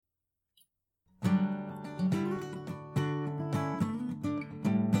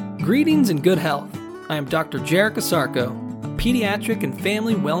Greetings and good health. I am Dr. Jerica Sarko, a pediatric and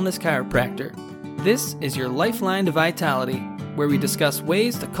family wellness chiropractor. This is your Lifeline to Vitality, where we discuss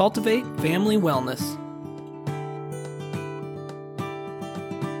ways to cultivate family wellness.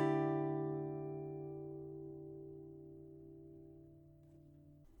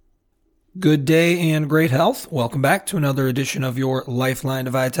 Good day and great health. Welcome back to another edition of your Lifeline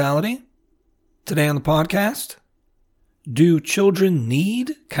to Vitality. Today on the podcast, do children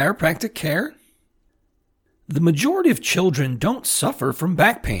need chiropractic care? The majority of children don't suffer from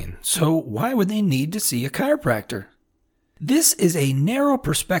back pain, so why would they need to see a chiropractor? This is a narrow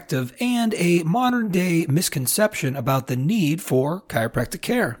perspective and a modern-day misconception about the need for chiropractic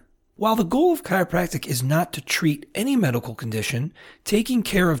care. While the goal of chiropractic is not to treat any medical condition, taking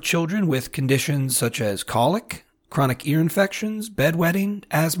care of children with conditions such as colic, chronic ear infections, bedwetting,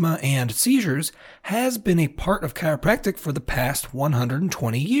 asthma, and seizures has been a part of chiropractic for the past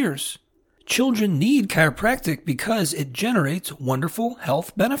 120 years. Children need chiropractic because it generates wonderful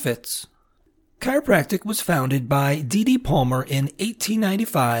health benefits. Chiropractic was founded by D.D. Palmer in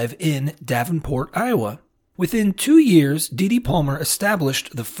 1895 in Davenport, Iowa. Within 2 years, D.D. Palmer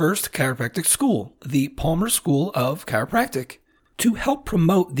established the first chiropractic school, the Palmer School of Chiropractic. To help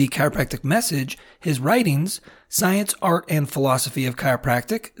promote the chiropractic message, his writings, Science, Art, and Philosophy of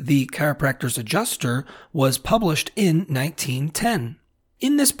Chiropractic, The Chiropractor's Adjuster, was published in 1910.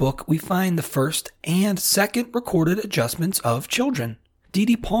 In this book, we find the first and second recorded adjustments of children.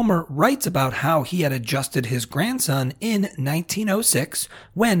 D.D. Palmer writes about how he had adjusted his grandson in 1906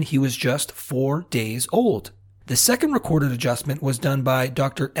 when he was just 4 days old. The second recorded adjustment was done by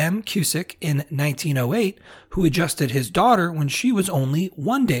Dr. M. Cusick in 1908, who adjusted his daughter when she was only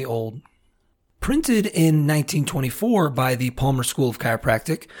 1 day old. Printed in 1924 by the Palmer School of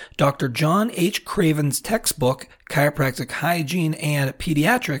Chiropractic, Dr. John H. Craven's textbook, Chiropractic Hygiene and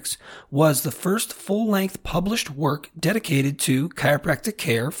Pediatrics, was the first full-length published work dedicated to chiropractic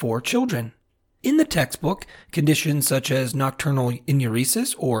care for children. In the textbook, conditions such as nocturnal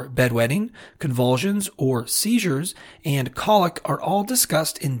enuresis or bedwetting, convulsions or seizures, and colic are all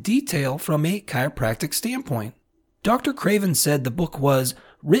discussed in detail from a chiropractic standpoint. Dr. Craven said the book was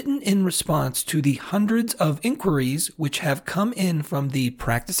written in response to the hundreds of inquiries which have come in from the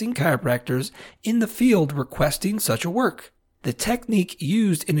practicing chiropractors in the field requesting such a work. The technique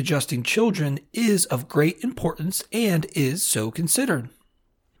used in adjusting children is of great importance and is so considered.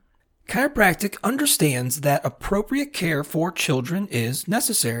 Chiropractic understands that appropriate care for children is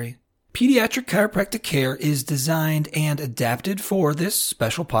necessary. Pediatric chiropractic care is designed and adapted for this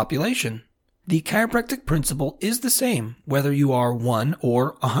special population. The chiropractic principle is the same, whether you are 1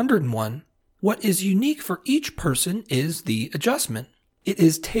 or 101. What is unique for each person is the adjustment. It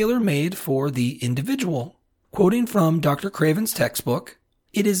is tailor-made for the individual. Quoting from Dr. Craven's textbook,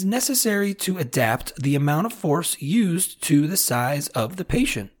 it is necessary to adapt the amount of force used to the size of the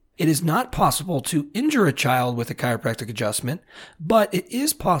patient. It is not possible to injure a child with a chiropractic adjustment, but it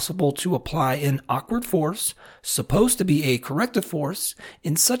is possible to apply an awkward force, supposed to be a corrective force,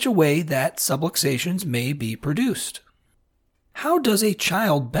 in such a way that subluxations may be produced. How does a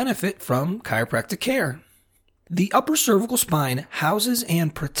child benefit from chiropractic care? The upper cervical spine houses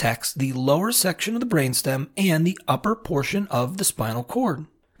and protects the lower section of the brainstem and the upper portion of the spinal cord.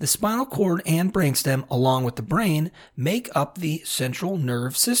 The spinal cord and brainstem, along with the brain, make up the central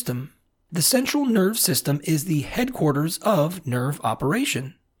nerve system. The central nerve system is the headquarters of nerve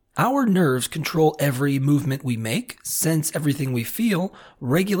operation. Our nerves control every movement we make, sense everything we feel,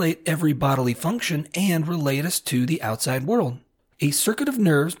 regulate every bodily function, and relate us to the outside world. A circuit of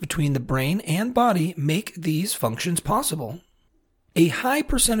nerves between the brain and body make these functions possible. A high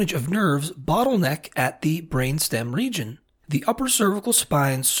percentage of nerves bottleneck at the brainstem region. The upper cervical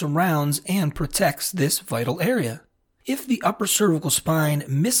spine surrounds and protects this vital area. If the upper cervical spine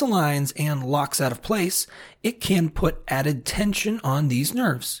misaligns and locks out of place, it can put added tension on these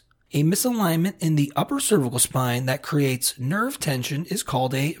nerves. A misalignment in the upper cervical spine that creates nerve tension is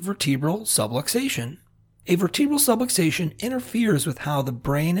called a vertebral subluxation. A vertebral subluxation interferes with how the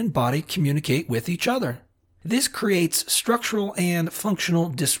brain and body communicate with each other. This creates structural and functional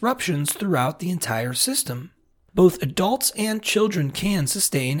disruptions throughout the entire system. Both adults and children can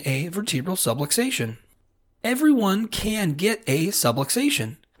sustain a vertebral subluxation. Everyone can get a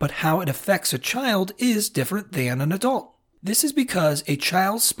subluxation, but how it affects a child is different than an adult. This is because a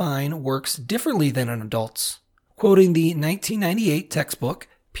child's spine works differently than an adult's. Quoting the 1998 textbook,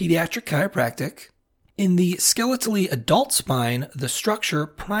 Pediatric Chiropractic, in the skeletally adult spine, the structure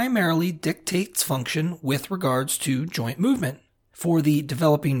primarily dictates function with regards to joint movement. For the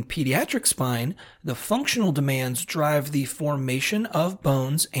developing pediatric spine, the functional demands drive the formation of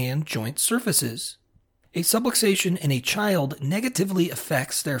bones and joint surfaces. A subluxation in a child negatively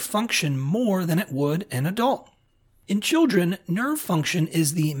affects their function more than it would an adult. In children, nerve function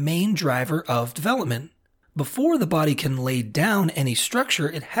is the main driver of development. Before the body can lay down any structure,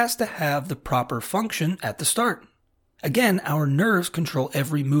 it has to have the proper function at the start. Again, our nerves control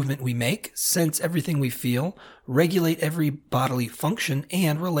every movement we make, sense everything we feel, regulate every bodily function,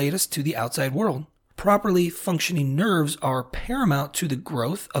 and relate us to the outside world. Properly functioning nerves are paramount to the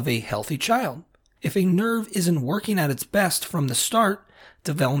growth of a healthy child. If a nerve isn't working at its best from the start,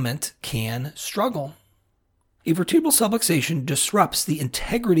 development can struggle. A vertebral subluxation disrupts the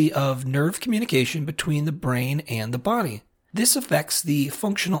integrity of nerve communication between the brain and the body. This affects the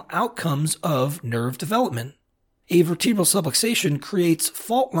functional outcomes of nerve development. A vertebral subluxation creates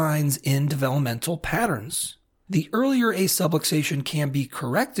fault lines in developmental patterns. The earlier a subluxation can be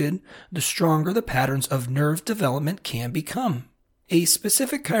corrected, the stronger the patterns of nerve development can become. A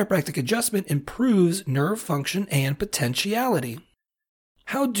specific chiropractic adjustment improves nerve function and potentiality.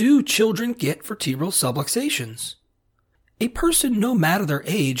 How do children get vertebral subluxations? A person, no matter their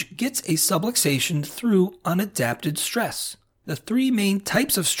age, gets a subluxation through unadapted stress. The three main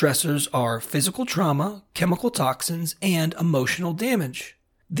types of stressors are physical trauma, chemical toxins, and emotional damage.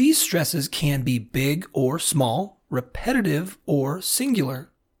 These stresses can be big or small, repetitive or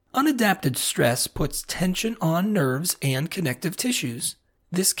singular. Unadapted stress puts tension on nerves and connective tissues.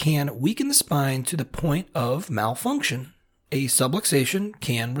 This can weaken the spine to the point of malfunction. A subluxation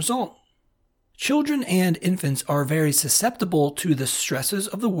can result. Children and infants are very susceptible to the stresses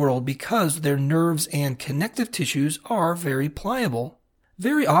of the world because their nerves and connective tissues are very pliable.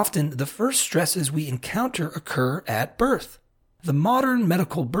 Very often, the first stresses we encounter occur at birth. The modern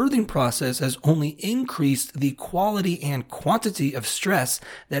medical birthing process has only increased the quality and quantity of stress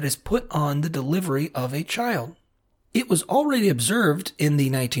that is put on the delivery of a child. It was already observed in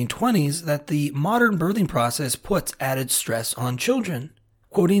the 1920s that the modern birthing process puts added stress on children.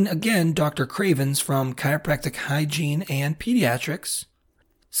 Quoting again Dr. Cravens from Chiropractic Hygiene and Pediatrics,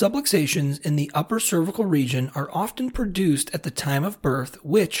 subluxations in the upper cervical region are often produced at the time of birth,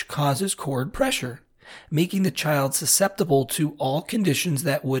 which causes cord pressure, making the child susceptible to all conditions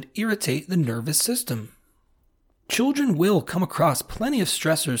that would irritate the nervous system. Children will come across plenty of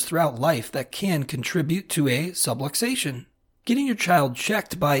stressors throughout life that can contribute to a subluxation. Getting your child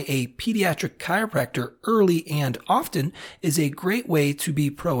checked by a pediatric chiropractor early and often is a great way to be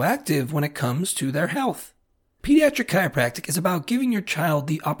proactive when it comes to their health. Pediatric chiropractic is about giving your child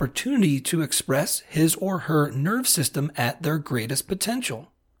the opportunity to express his or her nerve system at their greatest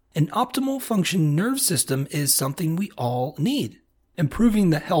potential. An optimal functioning nerve system is something we all need.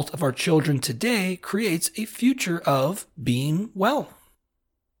 Improving the health of our children today creates a future of being well.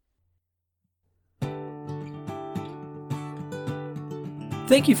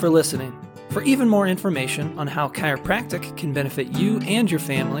 Thank you for listening. For even more information on how chiropractic can benefit you and your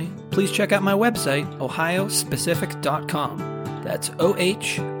family, please check out my website, ohiospecific.com. That's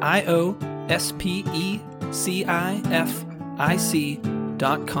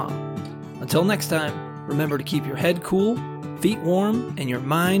ohiospecific.com. Until next time, remember to keep your head cool, feet warm, and your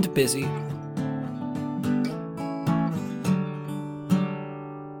mind busy.